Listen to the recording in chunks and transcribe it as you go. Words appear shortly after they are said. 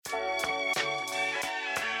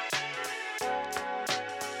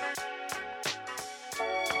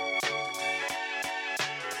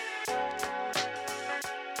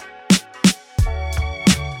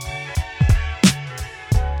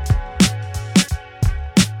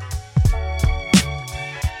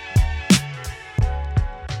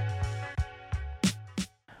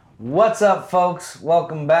What's up, folks?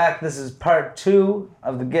 Welcome back. This is part 2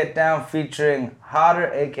 of the Get Down featuring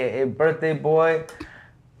Hodder, aka Birthday Boy,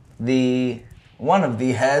 one of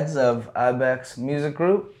the heads of Ibex Music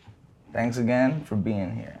Group. Thanks again for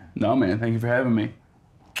being here. No, man. Thank you for having me.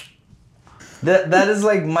 That is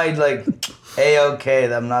like my A-OK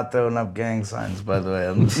that I'm not throwing up gang signs, by the way.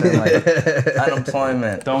 I'm saying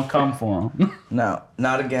unemployment. Don't come for them. No,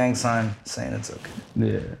 not a gang sign saying it's okay.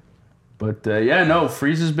 Yeah. But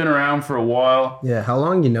Freeze has been around for a while. Yeah, how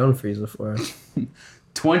long you known Frieza for?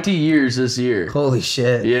 20 years this year. Holy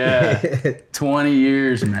shit. Yeah. 20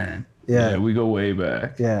 years, man. Yeah. We go way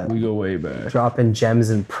back. Yeah. We go way back. Dropping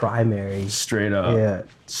gems in primary. Straight up. Yeah.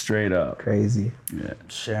 Straight up. Crazy. Yeah.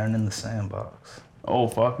 Sharing in the sandbox. Oh,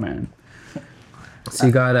 fuck, man. So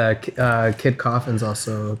you got Kid Coffin's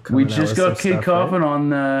also coming We out just with got some Kid stuff, Coffin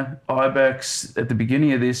right? on Ibex at the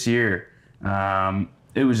beginning of this year.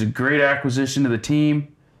 It was a great acquisition to the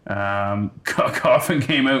team. Coffin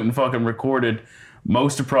came out and fucking recorded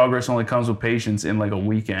most of Progress Only Comes With Patience in like a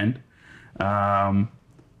weekend.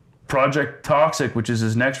 Project Toxic, which is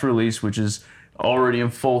his next release, which is already in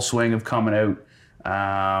full swing of coming out.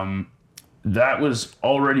 That was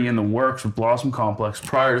already in the works with Blossom Complex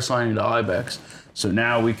prior to signing to Ibex. So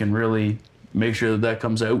now we can really make sure that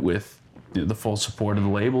comes out with the full support of the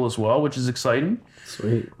label as well, which is exciting.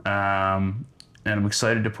 Sweet. And I'm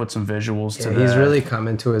excited to put some visuals to that. He's really come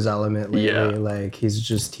into his element lately. Yeah. Like he's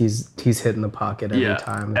hitting the pocket every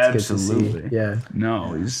time. It's absolutely. good to see. Yeah.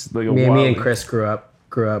 No, he's like a Me wild... and Chris grew up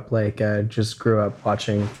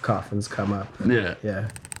watching Coffins come up. Yeah. Yeah.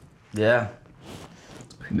 Yeah.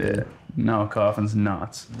 Yeah. No, Coffin's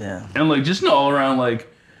nuts. Yeah. And like just an all around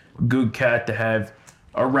like good cat to have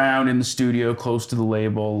around in the studio, close to the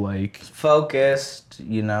label, like Focused,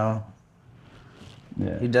 you know.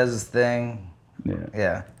 yeah. He does his thing. Yeah.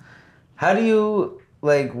 Yeah. How do you,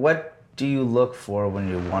 what do you look for when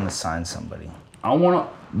you want to sign somebody?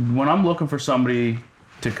 When I'm looking for somebody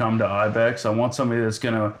to come to Ibex, I want somebody that's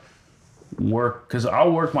gonna work, because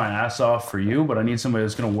I'll work my ass off for you, but I need somebody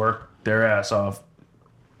that's gonna work their ass off,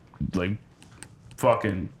 like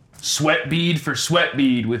fucking sweat bead for sweat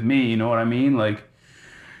bead with me, you know what I mean? Like,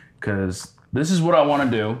 because this is what I want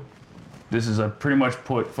to do. This is, I pretty much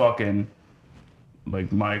put fucking,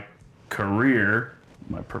 like, my career,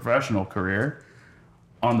 my professional career,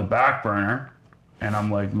 on the back burner. And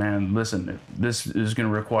I'm like, man, listen, this is going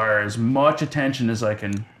to require as much attention as I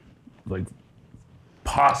can, like,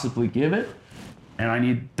 possibly give it. And I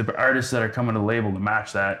need the artists that are coming to the label to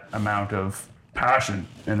match that amount of passion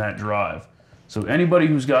and that drive. So anybody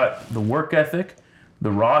who's got the work ethic,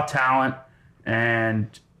 the raw talent, and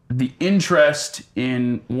the interest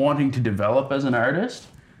in wanting to develop as an artist,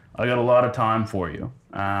 I got a lot of time for you.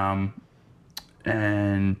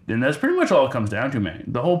 And that's pretty much all it comes down to, man.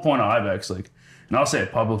 The whole point of Ibex, and I'll say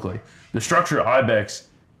it publicly, the structure of Ibex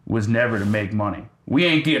was never to make money. We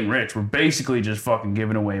ain't getting rich. We're basically just fucking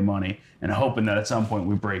giving away money and hoping that at some point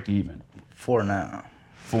we break even. For now.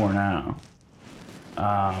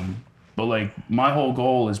 But my whole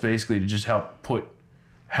goal is basically to just help put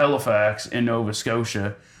Halifax and Nova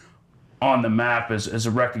Scotia on the map as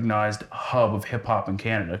a recognized hub of hip hop in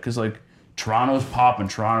Canada. Because Toronto's popping,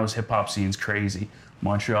 Toronto's hip hop scene's crazy.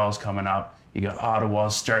 Montreal's coming up. You got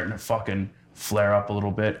Ottawa's starting to fucking flare up a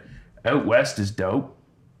little bit. Out west is dope.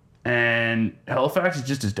 And Halifax is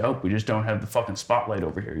just as dope. We just don't have the fucking spotlight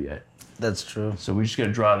over here yet. That's true. So we just got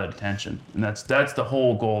to draw that attention. And that's the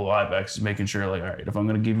whole goal of Ibex, is making sure, all right, if I'm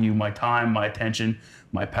going to give you my time, my attention,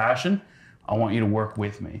 my passion, I want you to work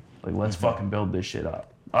with me. Let's fucking build this shit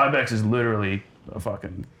up. Ibex is literally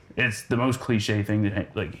it's the most cliche thing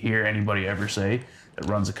to hear anybody ever say that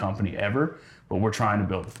runs a company ever, but we're trying to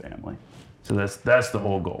build a family. So that's the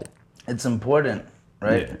whole goal. It's important,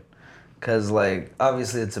 right? Yeah. Because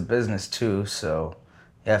obviously it's a business too, so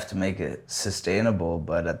you have to make it sustainable,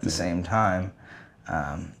 but at the same time,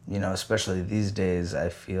 especially these days, I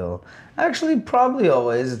feel, actually probably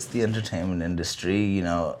always, it's the entertainment industry,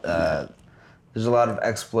 there's a lot of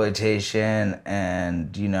exploitation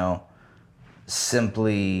and,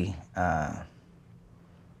 simply,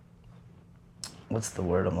 what's the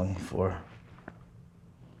word I'm looking for?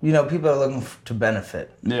 People are looking to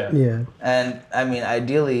benefit. Yeah. Yeah. And I mean,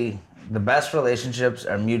 ideally, the best relationships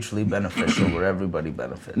are mutually beneficial where everybody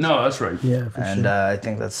benefits. No, that's right. Yeah, for And sure. I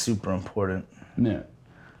think that's super important. Yeah.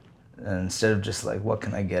 And instead of just what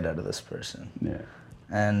can I get out of this person? Yeah.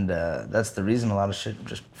 And that's the reason a lot of shit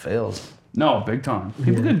just fails. No, big time.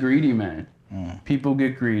 People get greedy, man. People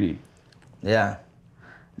get greedy. Yeah.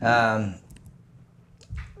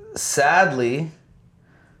 Sadly,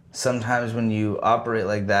 sometimes when you operate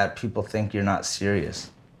like that, people think you're not serious.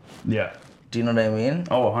 Yeah. Do you know what I mean?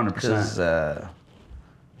 Oh, 100%.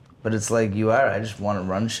 But it's like you are. I just want to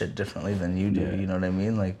run shit differently than you do. Yeah. You know what I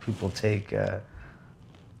mean? Like people mistake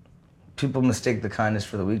the kindness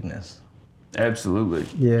for the weakness. Absolutely.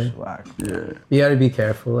 Yeah. Whack. Yeah. You gotta be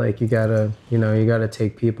careful. Like you gotta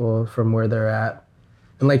take people from where they're at,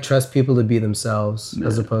 and like trust people to be themselves,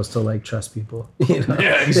 as opposed to like trust people. You know?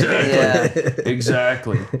 Yeah, exactly. Yeah.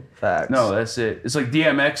 Exactly. Facts. No, that's it. It's like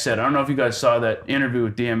DMX said. I don't know if you guys saw that interview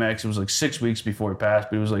with DMX. It was like 6 weeks before he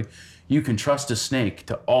passed, but it was like, you can trust a snake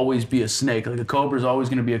to always be a snake. Like a cobra is always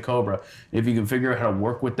going to be a cobra. If you can figure out how to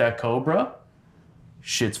work with that cobra,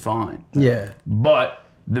 shit's fine. Yeah. But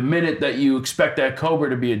the minute that you expect that cobra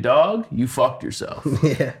to be a dog, you fucked yourself.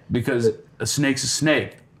 Yeah. Because a snake's a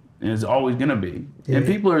snake. And it's always going to be. Yeah. And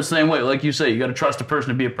people are the same way. Like you say, you got to trust a person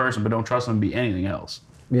to be a person, but don't trust them to be anything else.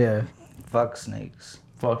 Yeah. Fuck snakes.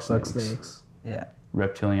 Fuck Fuck snakes. snakes. Yeah.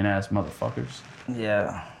 Reptilian ass motherfuckers.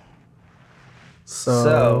 Yeah.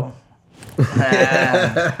 So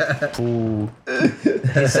Ooh.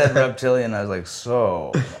 He said reptilian. I was like,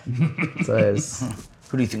 so it's,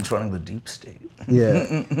 who do you think's running the deep state? yeah.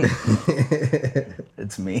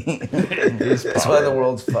 It's me. That's why the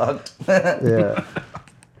world's fucked. Yeah.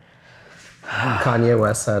 Kanye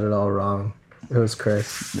West had it all wrong. It was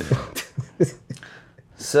Chris. Yeah.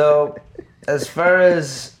 So, as far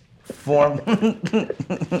as formal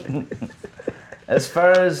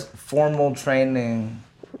training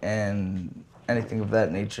and anything of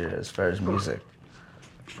that nature, as far as music.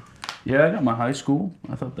 Yeah, I got my high school.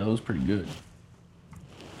 I thought that was pretty good.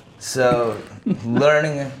 So,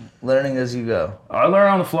 learning as you go. I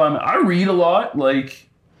learn on the fly. I read a lot. Like,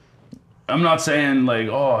 I'm not saying like,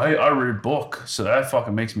 oh, hey, I read a book, so that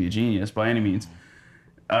fucking makes me a genius by any means.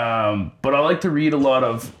 But I like to read a lot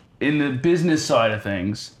of, in the business side of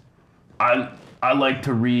things, I like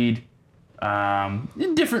to read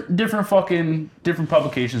different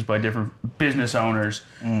publications by different business owners,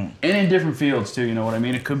 and in different fields too. You know what I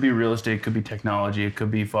mean? It could be real estate, it could be technology, it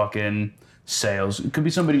could be fucking sales, it could be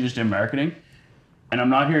somebody just in marketing. And I'm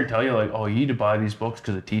not here to tell you like, oh, you need to buy these books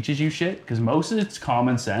because it teaches you shit. Because most of it's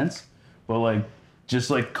common sense, but like just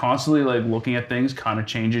like constantly like looking at things kind of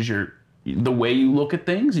changes the way you look at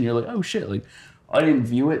things, and you're like, oh shit, like I didn't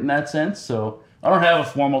view it in that sense. So I don't have a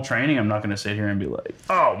formal training. I'm not going to sit here and be like,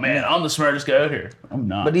 oh man, I'm the smartest guy out here. I'm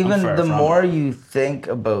not. But even the more you think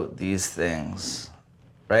about these things,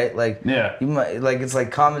 right? Like, yeah, you might, like it's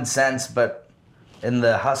like common sense, but in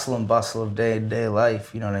the hustle and bustle of day-to-day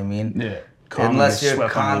life, you know what I mean? Yeah. Unless you're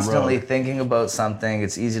constantly thinking about something,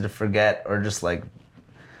 it's easy to forget or just like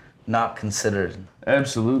not consider it.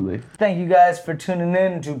 Absolutely. Thank you guys for tuning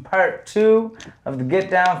in to part 2 of the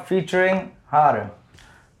Get Down featuring Hodder.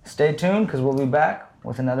 Stay tuned because we'll be back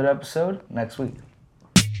with another episode next week.